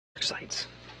sites.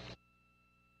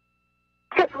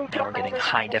 Now we're getting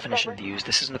high-definition views.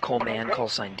 This is Nicole Mann,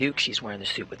 callsign Duke. She's wearing the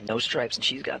suit with no stripes, and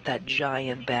she's got that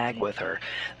giant bag with her.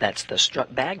 That's the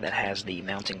strut bag that has the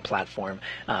mounting platform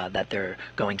that they're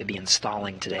going to be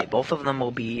installing today. Both of them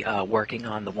will be working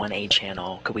on the 1A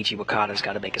channel. Koichi Wakata's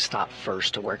got to make a stop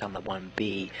first to work on the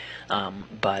 1B,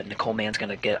 but Nicole Mann's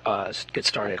going to get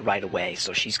started right away,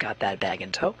 so she's got that bag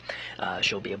in tow.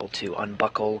 She'll be able to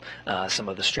unbuckle some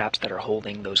of the straps that are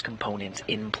holding those components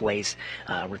in place,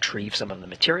 retrieve some of the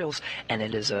materials, and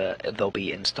they'll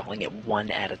be installing it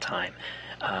one at a time.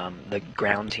 The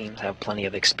ground teams have plenty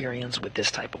of experience with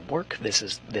this type of work.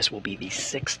 This will be the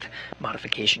 6th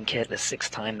modification kit, the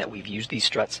 6th time that we've used these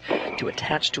struts to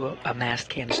attach to a mast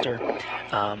canister,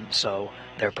 so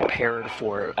they're prepared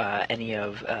for any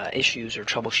of issues or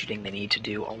troubleshooting they need to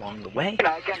do along the way,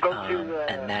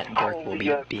 and that work will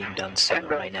be being done soon.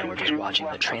 Right now we're just watching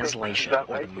the translation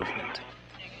or the movement.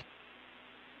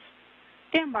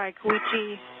 Stand by,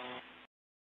 Koichi.